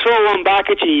can throw one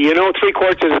back at you.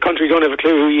 3/4 of the country don't have a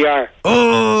clue who you are.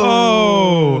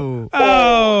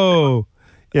 Oh!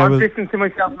 Yeah, I'm listening to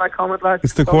myself in my comment, lads.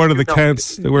 It's the quarter that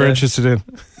counts that we're interested in.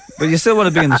 But you still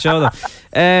want to be in the show, though.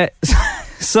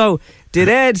 So, did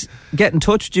Ed get in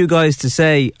touch with you guys to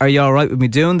say, are you all right with me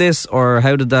doing this? Or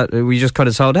how did that... We just kind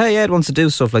of told, hey, Ed wants to do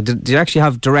stuff. Like, did you actually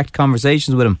have direct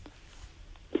conversations with him?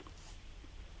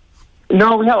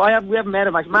 No, we haven't met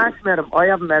him. Mark's met him. I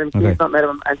haven't met him. Okay. Steve's not met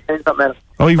him. And Shane's not met him.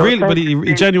 Oh, he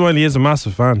genuinely is a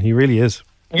massive fan. He really is.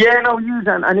 Yeah, no, he is.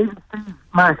 And even Steve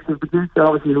Max, the producer,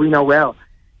 obviously, who we know well,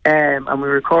 and we were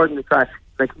recording the track,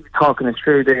 like, he was talking us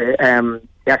through the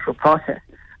actual process.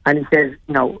 And he says,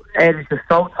 Ed is just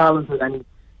so talented, and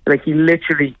he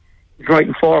literally is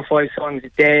writing 4 or 5 songs a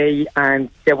day, and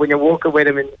when you're working with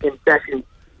him in sessions,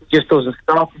 he just doesn't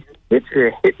stop. It's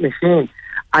a hit machine.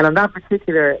 And on that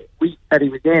particular week that he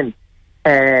was in,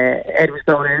 Ed was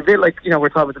going in a bit like, we're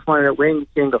talking about the Flying Without Wings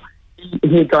jingle.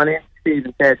 He had gone in to Steve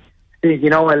and said, Steve,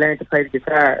 I learned to play the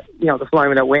guitar, the Flying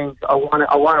Without Wings. I want to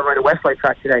write a Westlife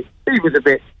track today. Steve was a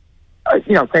bit,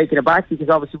 taken aback because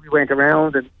obviously we went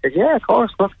around and said, yeah, of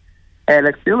course, look,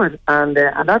 let's do it. And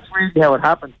that's really how it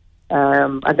happened.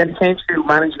 And then it came through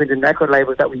management and record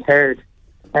labels that we heard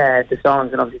the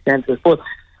songs and obviously sent to us. But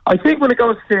I think when it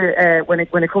goes to when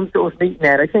it comes to us meeting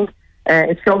Ed, I think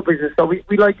it's show business, so we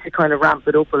like to kind of ramp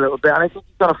it up a little bit. And I think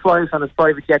he's going to fly us on his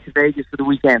private jet to Vegas for the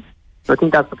weekend. So I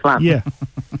think that's the plan. Yeah,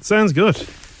 sounds good.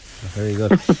 Very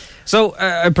good. So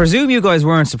I presume you guys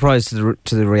weren't surprised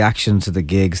to the reaction to the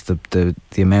gigs, the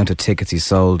amount of tickets he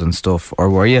sold and stuff, or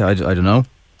were you? I don't know.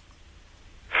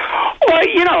 Well,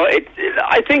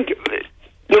 I think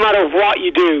no matter what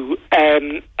you do,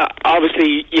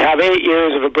 obviously you have 8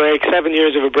 years of a break, 7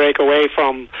 years of a break away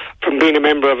from being a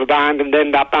member of a band, and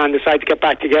then that band decides to get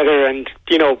back together and,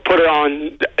 you know, put it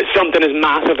on something as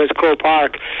massive as Croke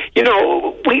Park. You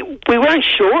know, we weren't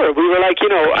sure. We were like, you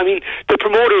know, I mean, the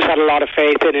promoters had a lot of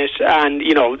faith in it, and,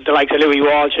 you know, the likes of Louis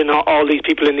Walsh and all these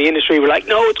people in the industry were like,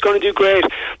 no, it's going to do great.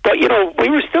 But, you know, we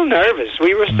were still nervous.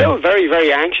 We were still very,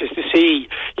 very anxious to see,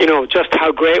 you know, just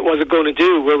how great was it going to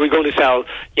do. Were we going to sell,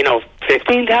 you know,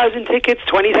 15,000 tickets,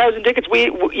 20,000 tickets?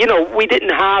 We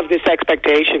didn't have this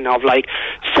expectation of like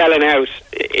selling out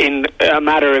in a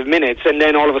matter of minutes, and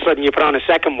then all of a sudden you put on a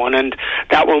second one, and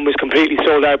that one was completely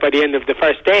sold out by the end of the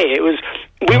first day.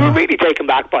 We were really taken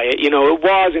back by it. You know, it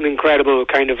was an incredible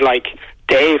kind of like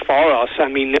day for us. I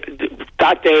mean,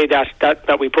 that day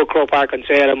that we put Croke Park on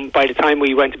sale, and by the time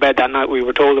we went to bed that night, we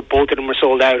were told that both of them were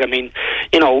sold out. I mean,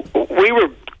 you know, we were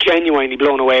genuinely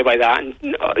blown away by that,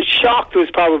 and shocked was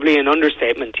probably an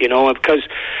understatement, you know, because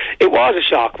it was a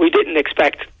shock. We didn't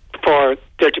expect for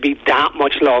there to be that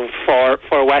much love for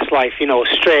Westlife, you know,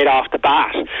 straight off the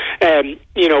bat.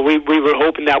 You know, we were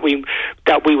hoping that we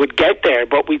would get there,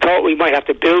 but we thought we might have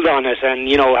to build on it and,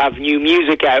 you know, have new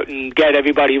music out and get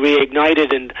everybody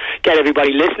reignited and get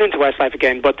everybody listening to Westlife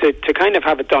again. But to kind of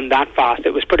have it done that fast,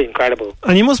 it was pretty incredible.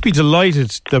 And you must be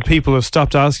delighted that people have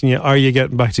stopped asking you, are you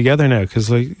getting back together now? Because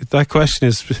like, that question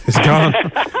is gone.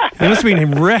 It must have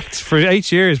been wrecked for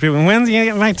 8 years. People, when's you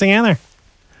getting back together?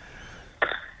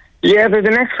 Yeah, the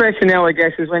next question now, I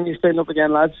guess, is when you're starting up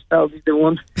again, lads. That'll be the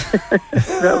one.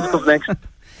 That'll come next.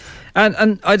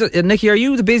 And Nicky, are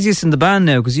you the busiest in the band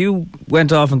now? Because you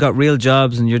went off and got real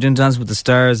jobs, and you're doing Dancing with the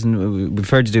Stars, and we've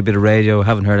heard you do a bit of radio.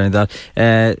 Haven't heard any of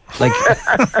that. Like,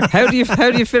 how do you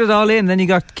fit it all in? Then you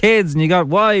got kids, and you got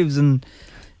wives, and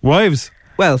wives.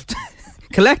 Well,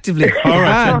 collectively, all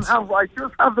right. I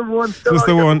just have the one. Just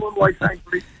the one. Wife,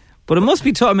 thankfully. But it must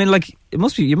be tough. I mean, like, you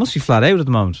must be flat out at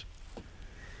the moment.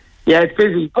 Yeah, it's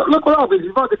busy. But look, we're all busy.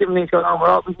 We've got the different things going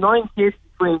on. We've 9 kids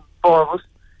between 4 of us.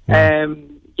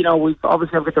 You know, we've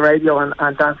obviously got the radio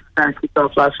and Dance Stars kicked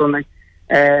off last Sunday.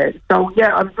 So,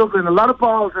 yeah, I'm juggling a lot of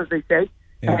balls, as they say,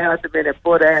 at the minute.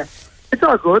 But it's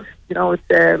all good. You know,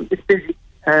 it's busy.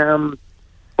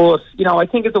 But, you know, I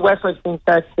think if the Westlife thing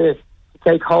starts to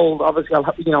take hold, obviously,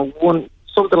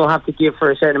 something will have to give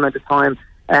for a certain amount of time.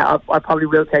 I probably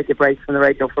will take a break from the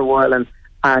radio for a while and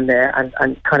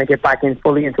kind of get back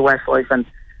fully into Westlife and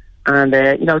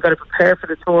you know, got to prepare for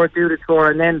the tour, do the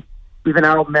tour, and then we've an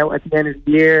album out at the end of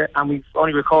the year, and we've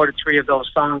only recorded 3 of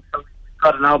those songs, so we've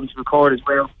got an album to record as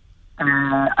well.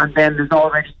 And then there's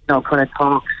already, you know, kind of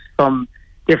talks from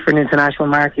different international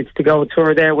markets to go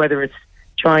tour there, whether it's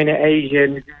China, Asia,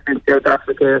 New Zealand, South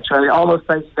Africa, Australia, all those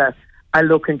places that are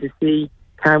looking to see,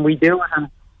 can we do it? And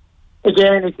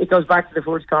again, it goes back to the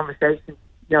first conversation.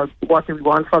 You know, what do we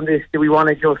want from this? Do we want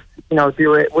to just, you know,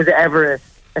 do it? Was it ever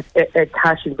a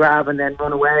cash and grab and then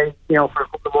run away, you know, for a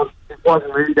couple of months? It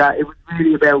wasn't really that. It was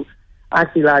really about,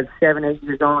 actually, lads, 7, 8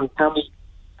 years on,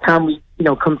 can we, you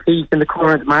know, compete in the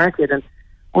current market? And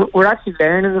we're actually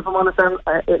learning, if I'm honest,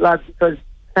 lads, because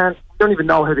we don't even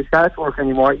know how the charts work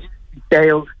anymore. It used to be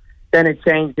sales, then it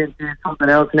changed into something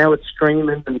else. Now it's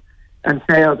streaming and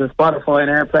sales and Spotify and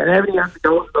Airplay, and everything has to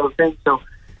go with those things. So,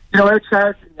 you know, our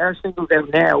charts, our singles out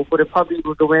now, but it probably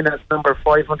will go in at number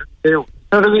 502. You know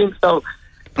what I mean? So,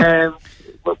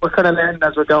 we're kind of learning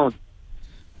as we're going.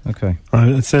 Okay.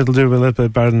 I'd say it'll do a little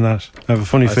bit better than that. I have a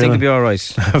funny feeling. I think it'll be all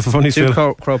right. I have a funny feeling.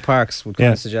 2 Croke Parks would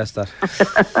kind of suggest that.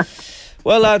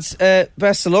 Well, lads,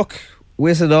 best of luck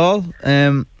with it all.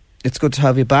 It's good to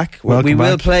have you back. We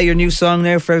will play your new song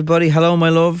now for everybody. Hello, my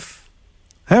love.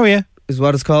 How are you? Is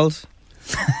what it's called.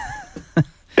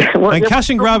 And Cash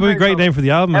and Grab would be a great name for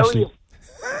the album, actually.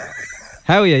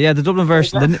 How are you? Yeah, the Dublin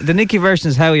version. The Nicky version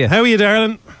is How are you? How are you,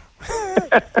 darling?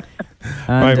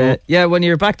 And, right, yeah, when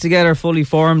you're back together, fully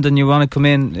formed, and you want to come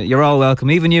in, you're all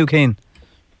welcome. Even you, Keane.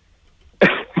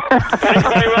 Thanks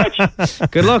very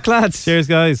much. Good luck, lads. Cheers,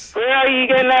 guys. Where are you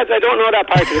again, lads? I don't know that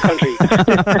part of the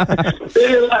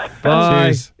country.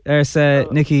 Bye. Cheers.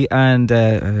 There's Nicky and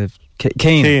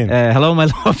Keane. Hello, my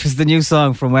love is the new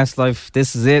song from Westlife.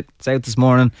 This is it. It's out this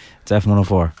morning. It's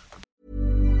F104.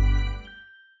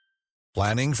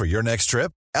 Planning for your next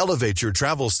trip? Elevate your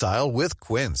travel style with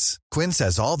Quince. Quince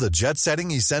has all the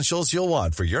jet-setting essentials you'll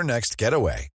want for your next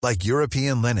getaway, like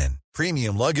European linen,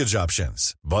 premium luggage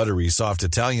options, buttery soft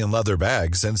Italian leather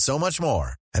bags, and so much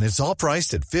more. And it's all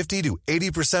priced at 50 to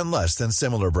 80% less than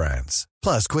similar brands.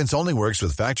 Plus, Quince only works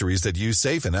with factories that use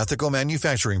safe and ethical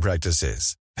manufacturing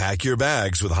practices. Pack your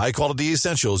bags with high-quality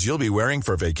essentials you'll be wearing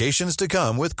for vacations to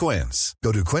come with Quince.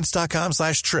 Go to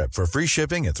quince.com/trip for free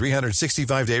shipping and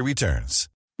 365-day returns.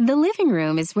 The living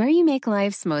room is where you make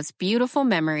life's most beautiful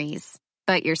memories.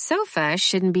 But your sofa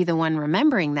shouldn't be the one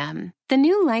remembering them. The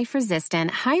new life-resistant,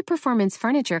 high-performance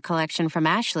furniture collection from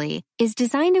Ashley is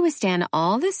designed to withstand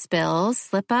all the spills,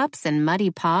 slip-ups, and muddy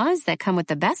paws that come with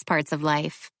the best parts of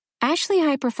life. Ashley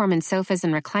high-performance sofas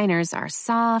and recliners are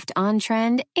soft,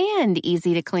 on-trend, and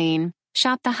easy to clean.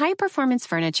 Shop the high-performance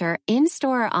furniture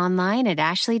in-store or online at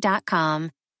ashley.com.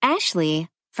 Ashley,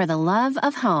 for the love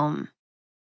of home.